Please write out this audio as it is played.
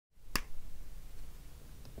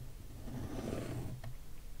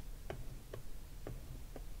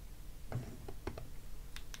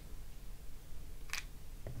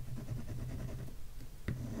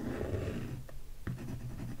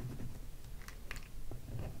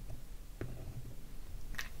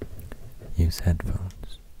use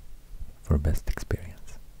headphones for best experience.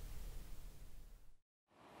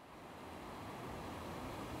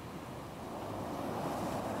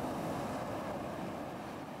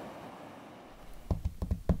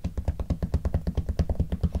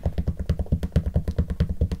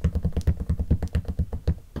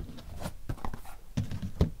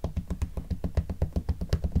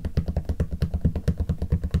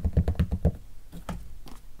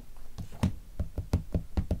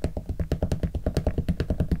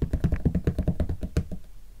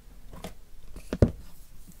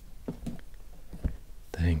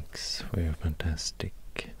 Thanks for your fantastic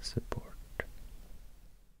support.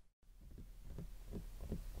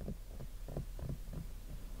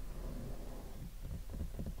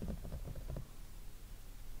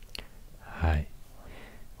 Hi,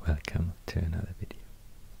 welcome to another video.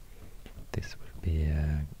 This will be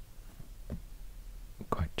a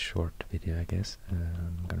quite short video, I guess.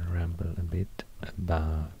 I'm gonna ramble a bit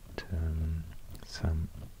about some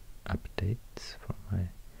updates for my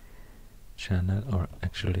channel, or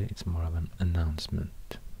actually it's more of an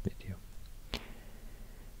announcement video,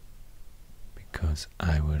 because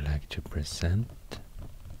I would like to present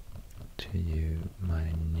to you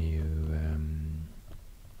my new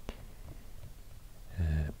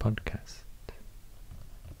podcast.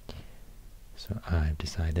 So I've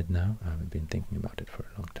decided now, I've been thinking about it for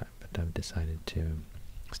a long time, but I've decided to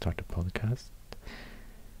start a podcast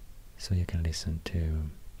so you can listen to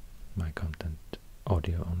my content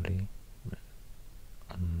audio only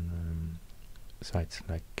on sites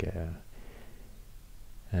like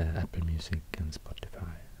Apple Music and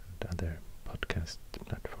Spotify and other podcast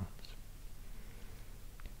platforms.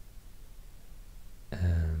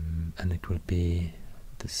 And it will be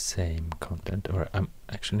the same content, or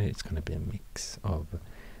actually it's going to be a mix of,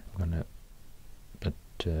 I'm going to put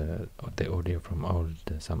the audio from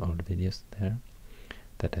some old videos there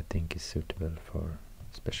that I think is suitable for,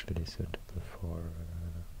 especially suitable for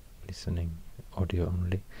listening audio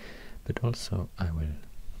only, but also I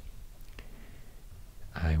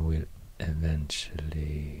will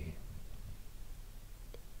eventually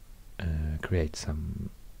create some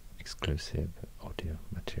exclusive audio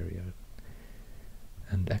material.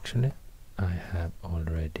 And actually I have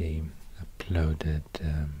already uploaded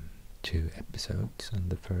 2 episodes, and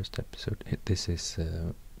the first episode, this is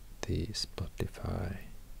the Spotify,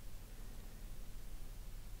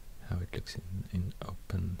 how it looks in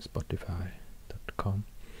open spotify.com.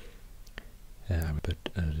 I will put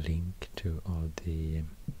a link to all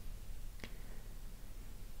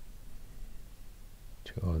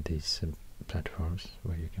these platforms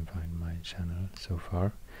where you can find my channel so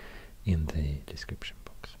far in the description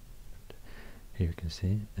box. But here you can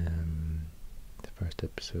see the first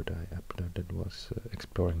episode I uploaded was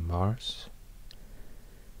exploring Mars.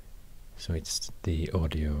 So it's the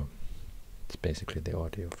audio, it's basically the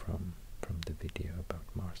audio from the video about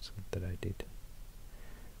Mars that I did.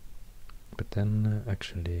 But then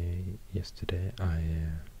actually yesterday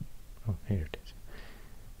oh, here it is,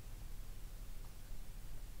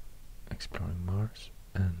 exploring Mars,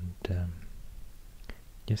 and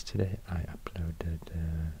yesterday I uploaded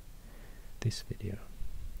this video.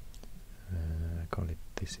 I call it,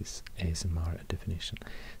 this is ASMR definition,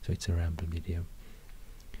 so it's a ramble video.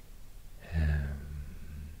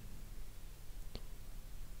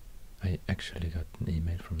 I actually got an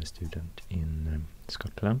email from a student in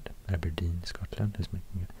Scotland, Aberdeen, Scotland, who's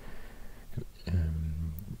making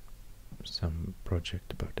some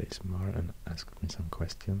project about ASMR and asked me some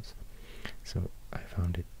questions. So I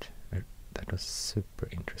found it that was super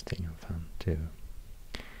interesting and fun to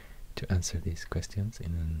answer these questions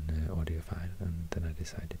in an audio file, and then I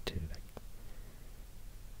decided to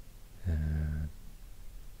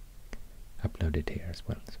upload it here as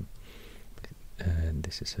well. So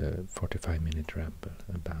this is a 45-minute ramble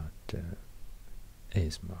about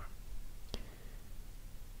ASMR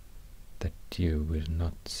that you will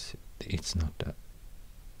not, it's not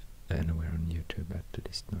anywhere on YouTube, at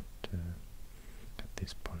least not at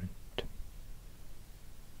this point.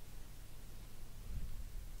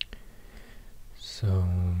 So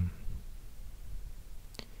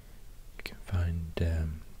you can find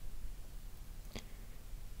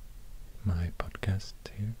my podcast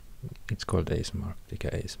here. It's called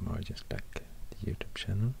ASMRctica, ASMR, just like the YouTube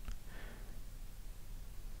channel.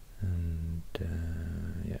 And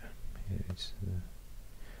yeah, here is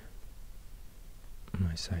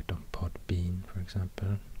my site on Podbean, for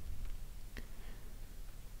example.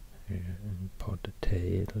 Here in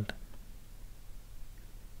Podtail.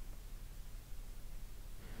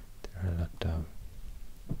 There are a lot of,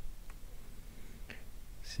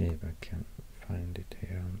 see if I can find it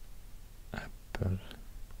here on example.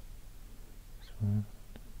 So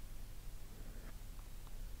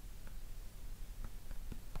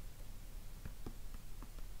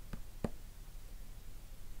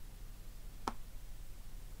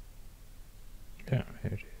yeah,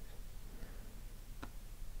 here it is.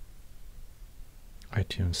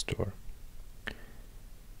 iTunes Store.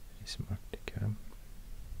 ASMRctica.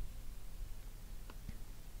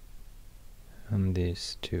 And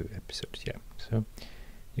these 2 episodes, yeah. So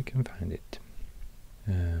you can find it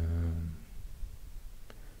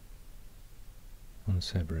on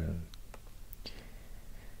several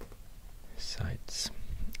sites.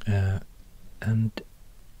 And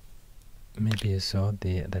maybe you saw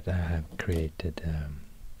that I have created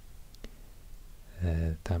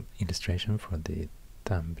illustration for the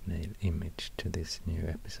thumbnail image to this new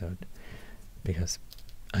episode, because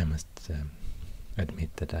I must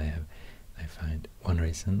admit that I find one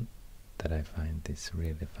reason that I find this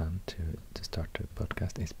really fun to start a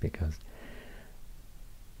podcast is because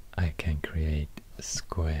I can create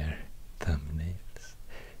square thumbnails.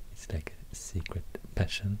 It's like a secret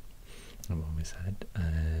passion I've always had,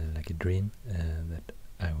 like a dream that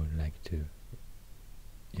I would like to,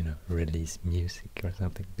 release music or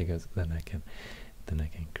something, because then I can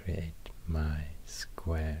create my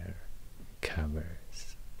square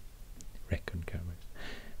covers, record covers.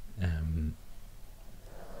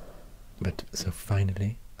 But so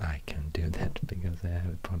finally I can do that because I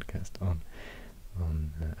have a podcast on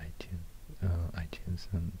iTunes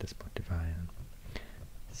and the Spotify and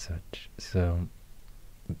such. So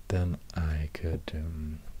then I could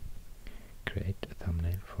create a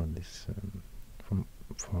thumbnail for this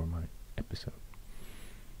for my episode.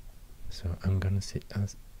 So I'm gonna see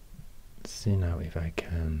now if I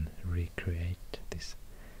can recreate this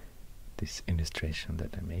illustration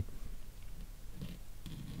that I made.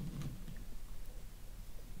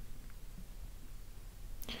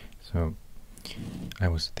 So I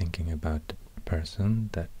was thinking about a person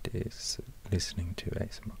that is listening to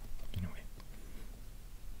ASMR in a way.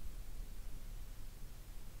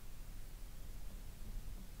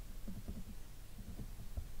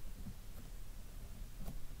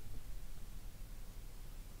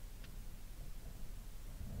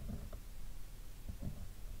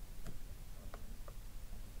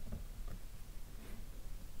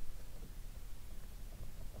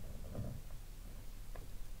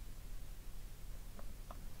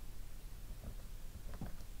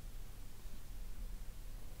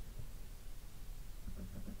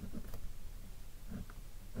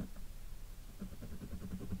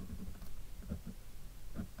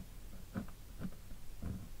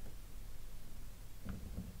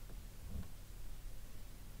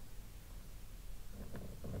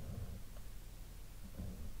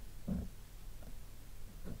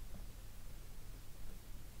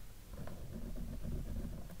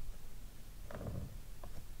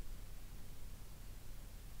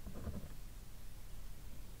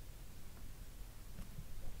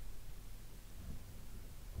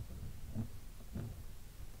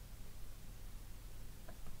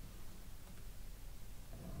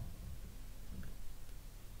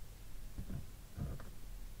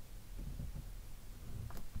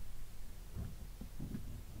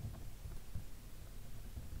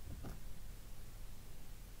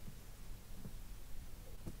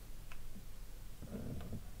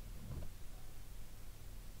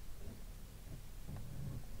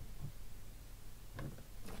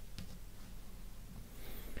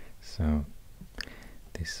 So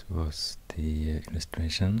this was the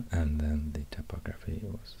illustration, and then the typography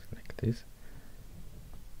was like this.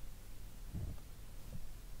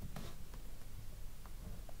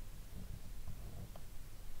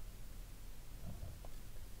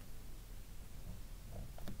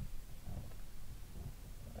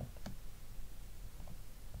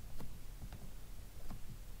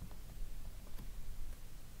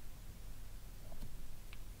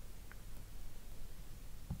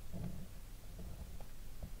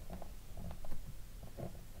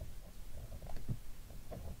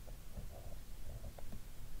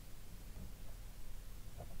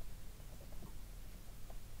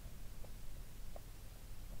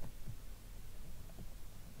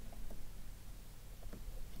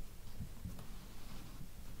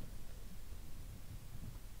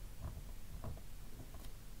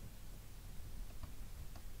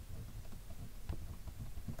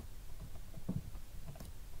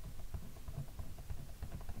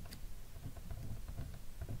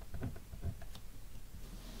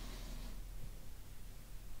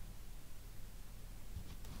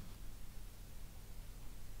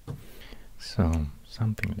 So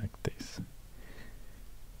something like this.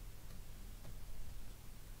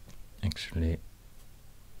 Actually,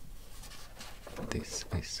 this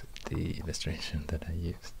is the illustration that I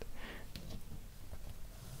used.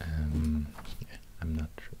 Yeah, I'm not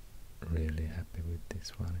really happy with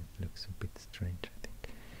this one. It looks a bit strange, I think.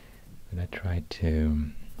 But I tried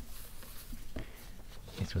to...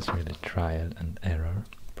 It was really trial and error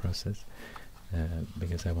process,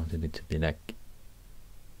 because I wanted it to be like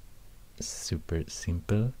super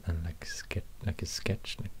simple and like a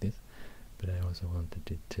sketch like this, but I also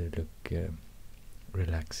wanted it to look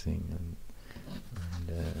relaxing, and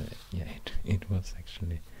yeah, it was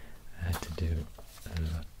actually, I had to do a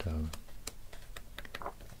lot of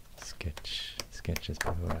sketches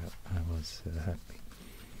before I was happy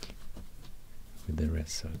with the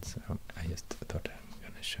results. So I just thought I'm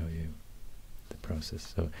gonna show you the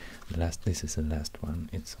process. So this is the last one.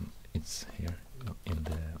 It's here in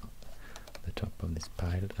the top of this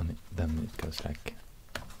pile, and then it goes like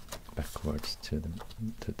backwards to the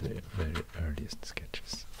very earliest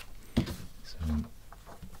sketches. So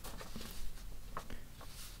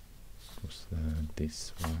it was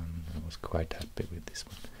this one. I was quite happy with this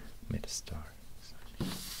one. Made a star.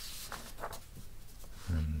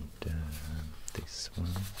 And this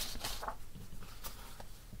one.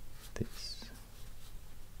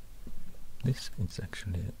 This is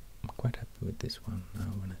actually, I'm quite happy with this one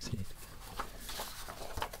now when I see it.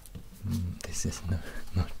 This is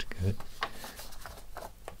not good.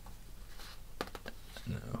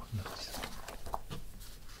 No, not so.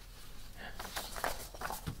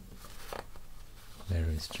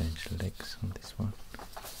 Very strange legs on this one.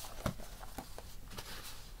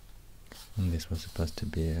 And this was supposed to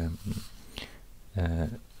be a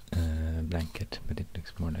blanket, but it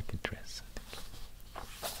looks more like a dress, I think.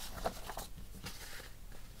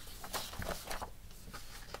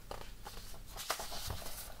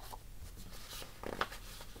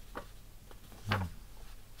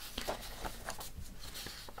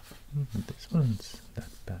 This one's that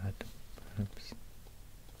bad, perhaps.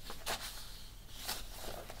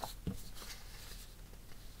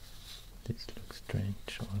 This looks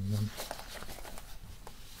strange, all of them.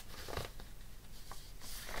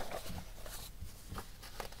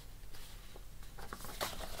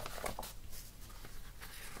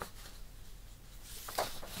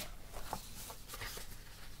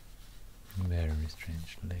 Very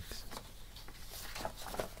strange legs.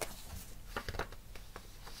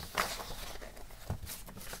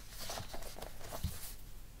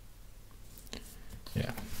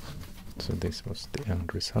 Yeah, so this was the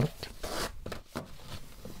end result.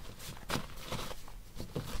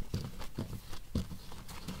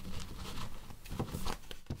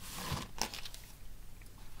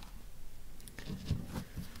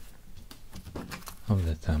 Of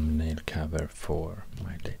the thumbnail cover for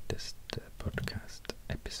my latest podcast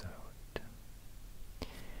episode.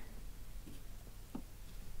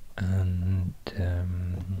 And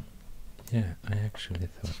yeah, I actually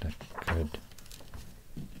thought I could,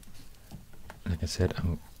 like I said,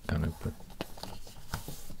 I'm gonna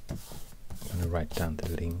write down the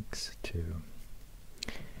links to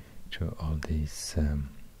all these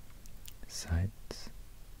sites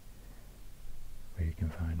where you can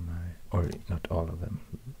find or not all of them.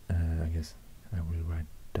 I guess I will write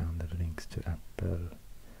down the links to Apple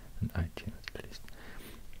and iTunes at least.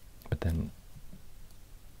 But then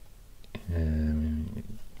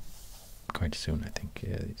quite soon, I think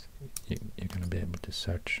you're gonna be able to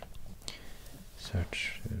search, for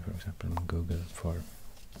example, on Google for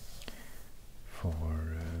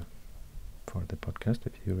the podcast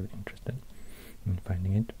if you're interested in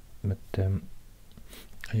finding it. But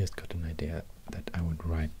I just got an idea that I would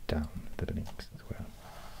write down the links as well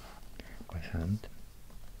by hand.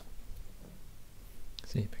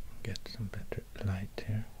 See if I can get some better light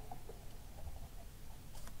here.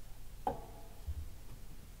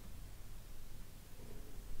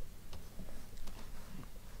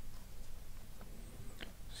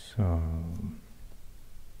 So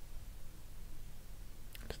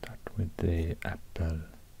let's start with the Apple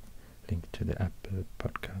link to the Apple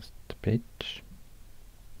podcast page.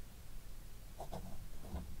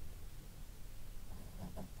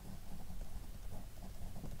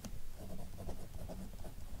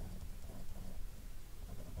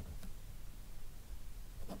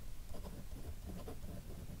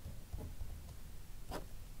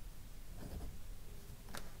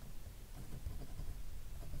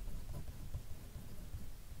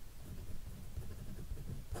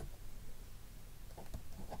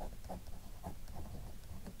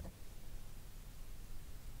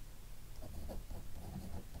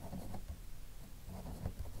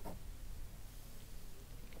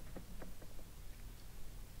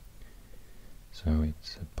 So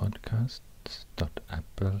it's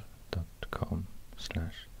podcasts.apple.com.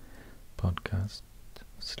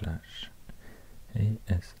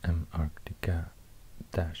 facebook.com/podcast/ASMRctica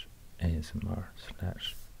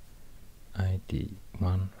ASMR/ID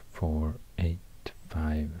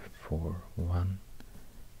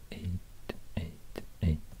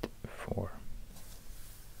 14854188884.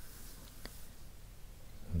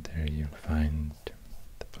 There you'll find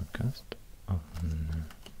the podcast on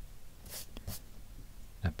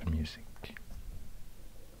Apple Music.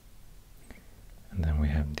 And then we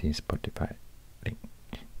have the Spotify link.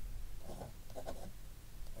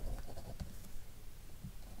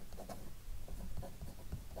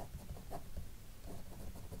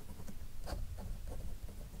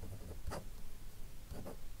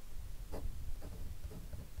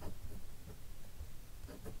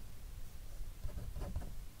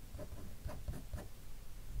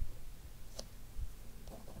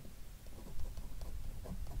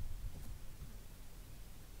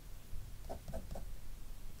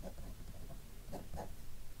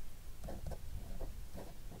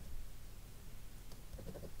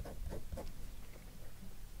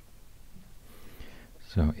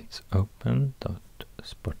 So it's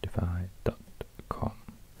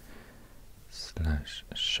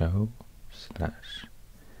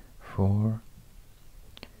open.spotify.com/show/4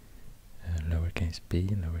 lowercase b,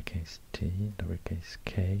 lowercase t, lowercase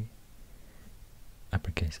k,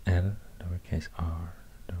 uppercase L, lowercase r,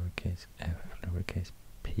 lowercase f, lowercase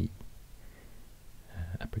p,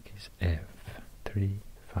 uppercase f,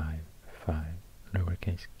 355,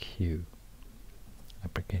 lowercase q,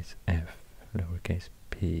 uppercase f, lowercase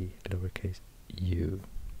p, lowercase u,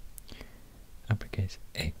 uppercase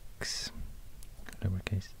x,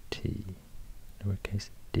 lowercase t, lowercase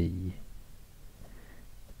d,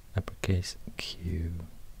 uppercase q,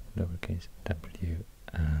 lowercase w,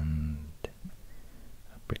 and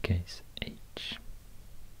uppercase h.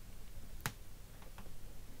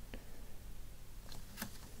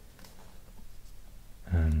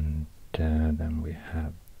 And then we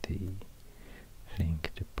have the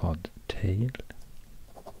link to Podtail.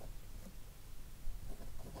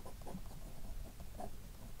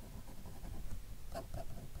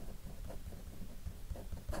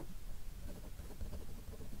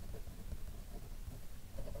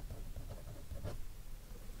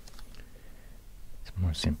 It's a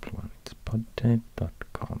more simple one. It's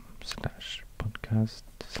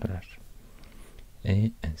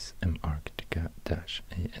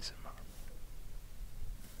podtail.com/podcast/ASMRctica-ASMR.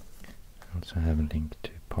 I also have a link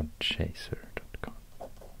to podchaser.com.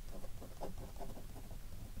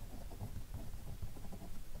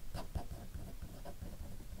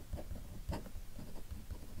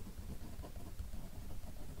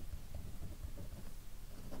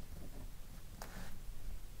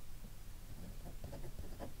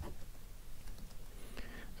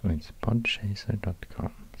 So it's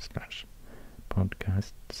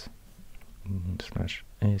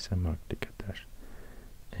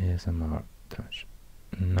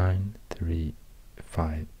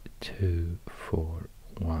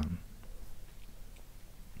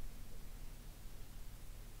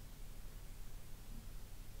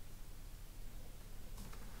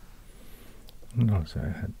And also I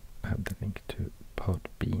have the link to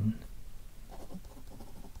Podbean.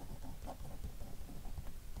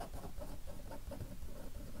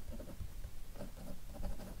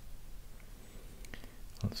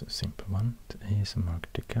 Also a simple one, it's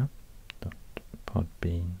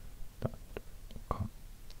asmrctica.podbean.com.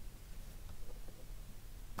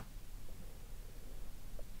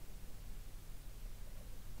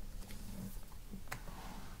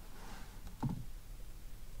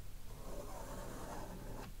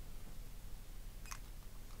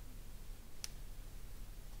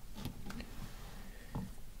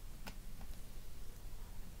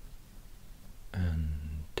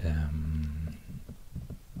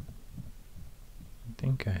 I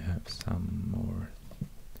think I have some more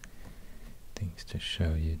things to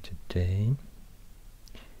show you today.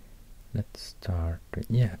 Let's start with,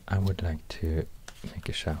 I would like to make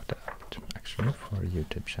a shout out actually for a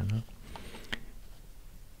YouTube channel.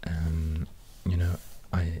 You know,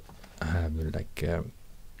 I have like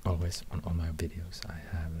always on all my videos I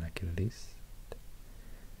have like a list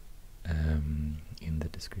in the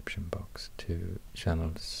description box to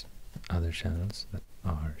channels, other channels that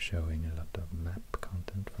are showing a lot of map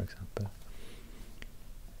content, for example.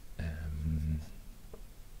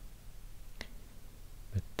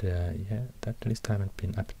 That list haven't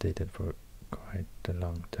been updated for quite a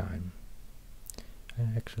long time. I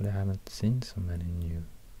actually haven't seen so many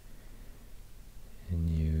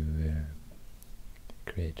new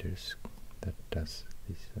creators that does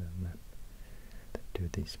this do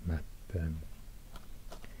these map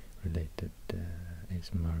related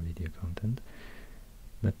ASMR video content.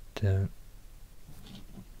 But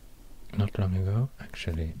not long ago,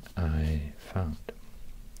 actually, I found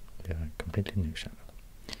a completely new channel.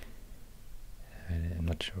 I'm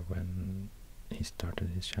not sure when he started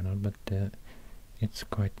his channel, but it's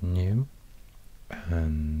quite new,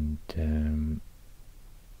 and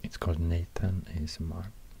it's called Nathan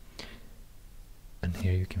ASMR. And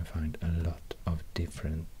here you can find a lot of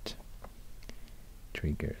different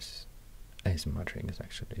triggers, ASMR triggers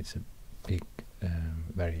actually. It's a big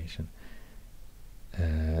variation.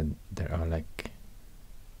 There are like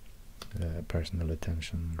personal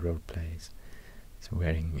attention, role plays, it's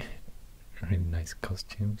wearing really nice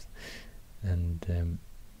costumes, and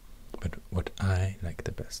but what I like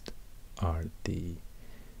the best are the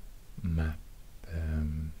map.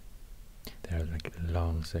 There are like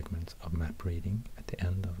long segments of map reading at the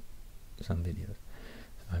end of some videos.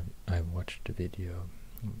 I watched a video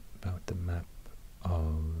about the map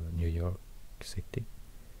of New York City,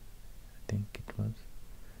 I think it was,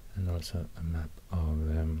 and also a map of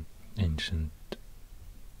ancient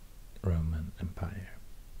Roman Empire.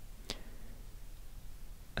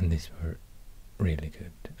 And these were really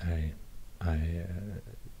good.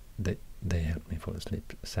 They helped me fall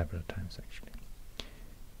asleep several times actually.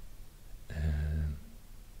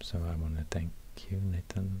 So I want to thank you,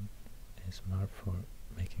 Nathan ASMR, for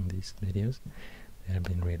making these videos. They have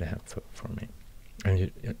been really helpful for me. And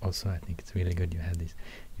you, also, I think it's really good you had this.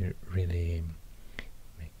 You're really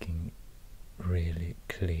making really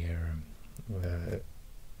clear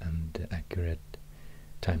and accurate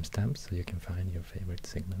timestamps, so you can find your favorite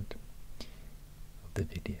segment of the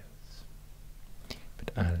videos.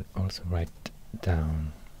 But I'll also write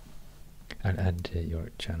down. I'll add your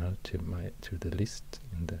channel to the list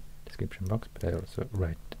in the description box, but I also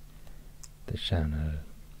write the channel,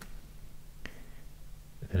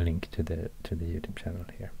 the link to the YouTube channel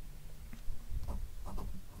here.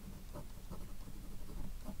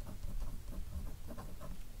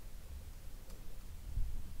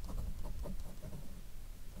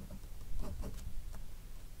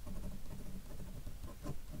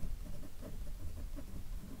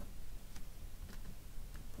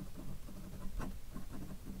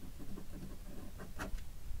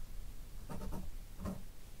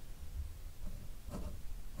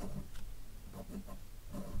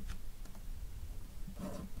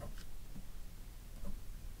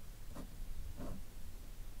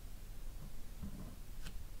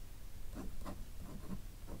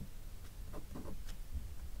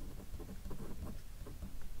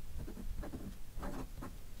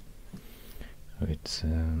 So it's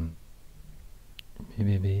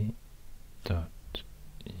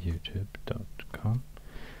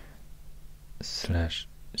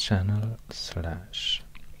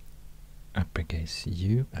www.youtube.com/channel/uppercase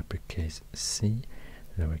U, uppercase C,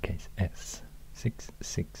 lowercase s,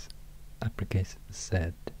 66, uppercase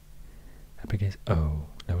Z, uppercase O,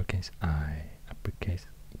 lowercase I, uppercase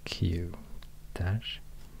Q, dash,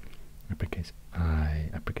 uppercase I,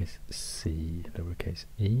 uppercase C, lowercase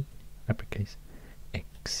e, uppercase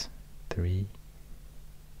X, 3,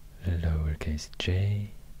 lowercase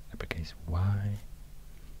j, uppercase y,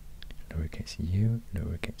 lowercase u,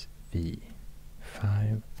 lowercase v,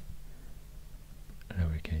 5,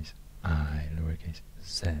 lowercase I, lowercase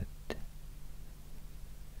z,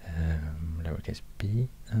 lowercase b,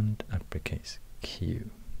 and uppercase q.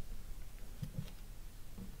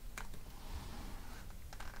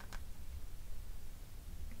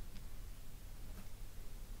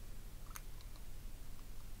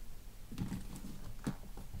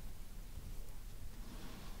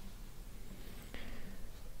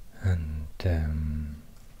 And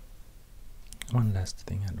one last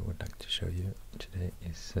thing I would like to show you today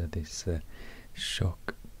is this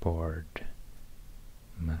chalkboard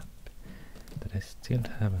map that I still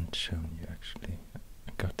haven't shown you actually.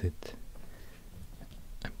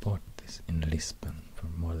 I bought this in Lisbon for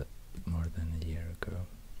more than a year ago.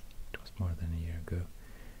 It was more than a year ago,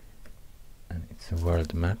 and it's a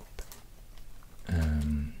world map.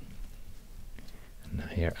 And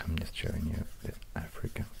here I'm just showing you the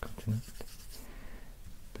African continent,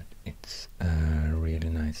 but it's a really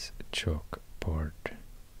nice chalkboard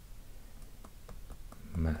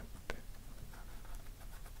map.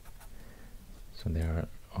 So there are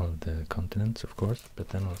all the continents, of course, but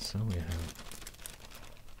then also we have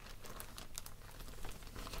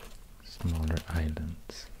smaller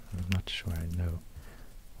islands. I'm not sure I know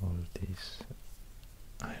all these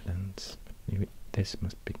islands, but this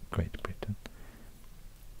must be Great Britain.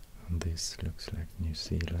 And this looks like New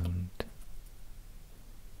Zealand.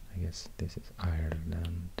 I guess this is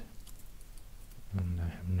Ireland. and I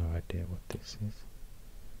have no idea what this is.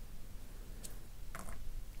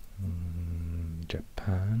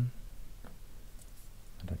 Japan,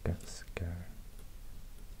 Madagascar.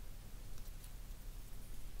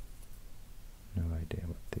 No idea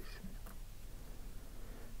what this is.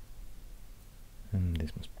 And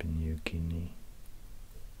this must be New Guinea.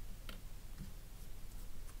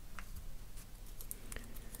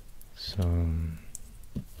 So,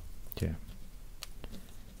 yeah.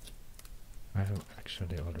 I have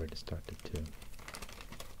actually already started to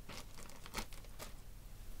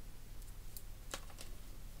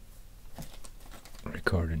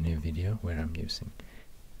record a new video where I'm using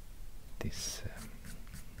this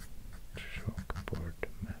chalkboard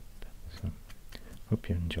map. So, hope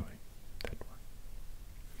you enjoy that one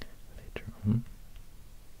later on.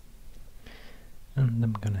 And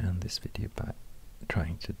I'm gonna end this video by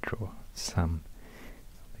trying to draw some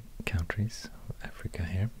countries of Africa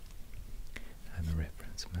here. I have a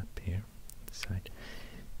reference map here on the side.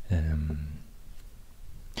 And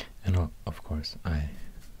of course I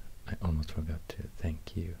almost forgot to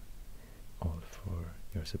thank you all for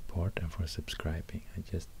your support and for subscribing.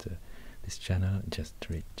 This channel just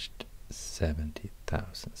reached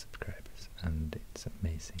 70,000 subscribers, and it's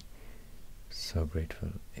amazing. So grateful.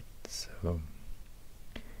 It's so,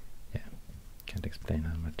 yeah, can't explain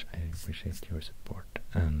how much I appreciate your support,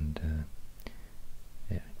 and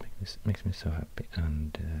yeah, it makes me so happy,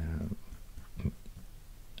 and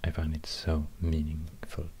I find it so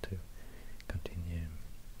meaningful to continue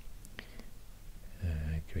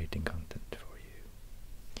creating content for you.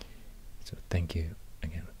 So thank you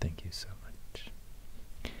again, thank you so much.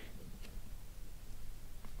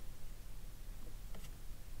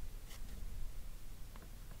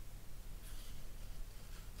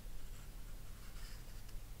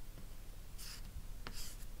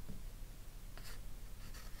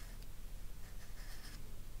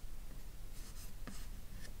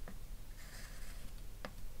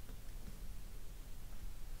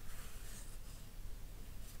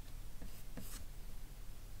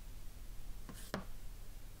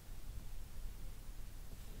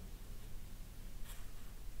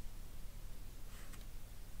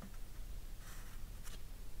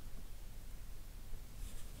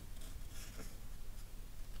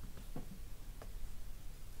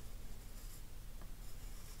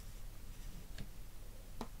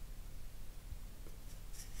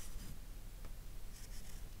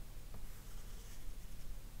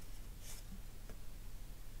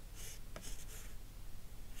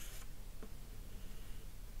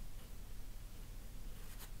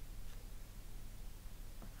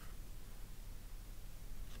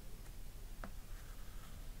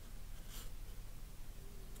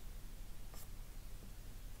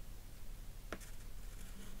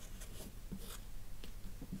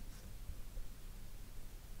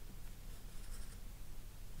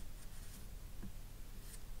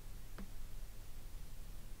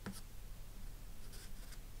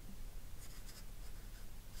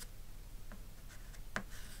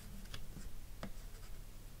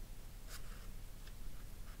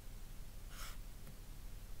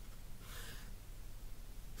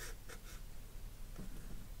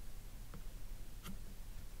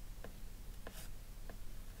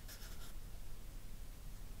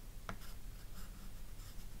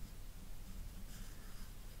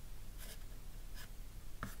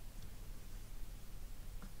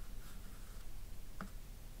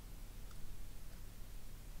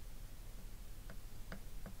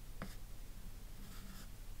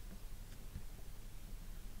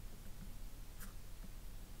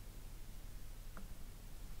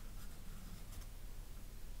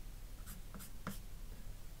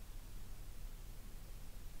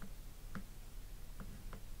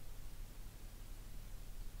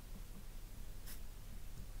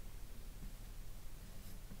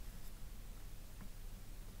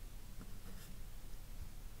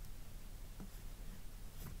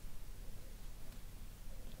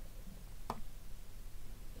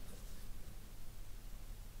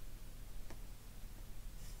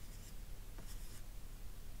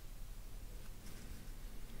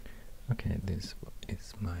 Okay, this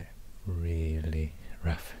is my really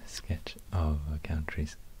rough sketch of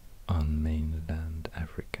countries on mainland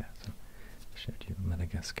Africa. So I showed you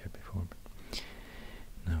Madagascar before, but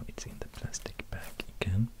now it's in the plastic bag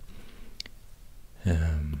again.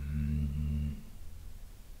 I'm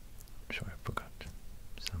sure I forgot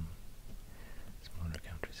some smaller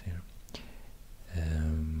countries here.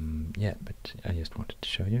 Yeah, but I just wanted to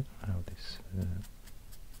show you how this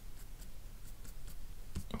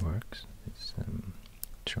works. This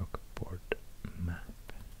chalkboard map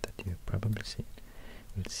that you've probably seen.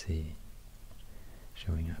 We'll see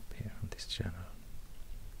showing up here on this channel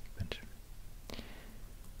eventually.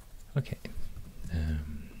 Okay,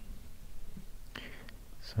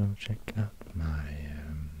 so check out my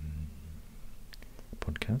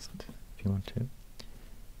podcast if you want to.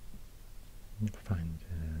 You'll find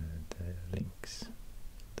the links in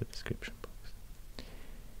the description box.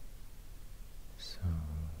 So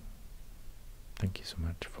thank you so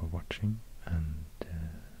much for watching, and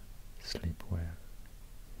sleep well.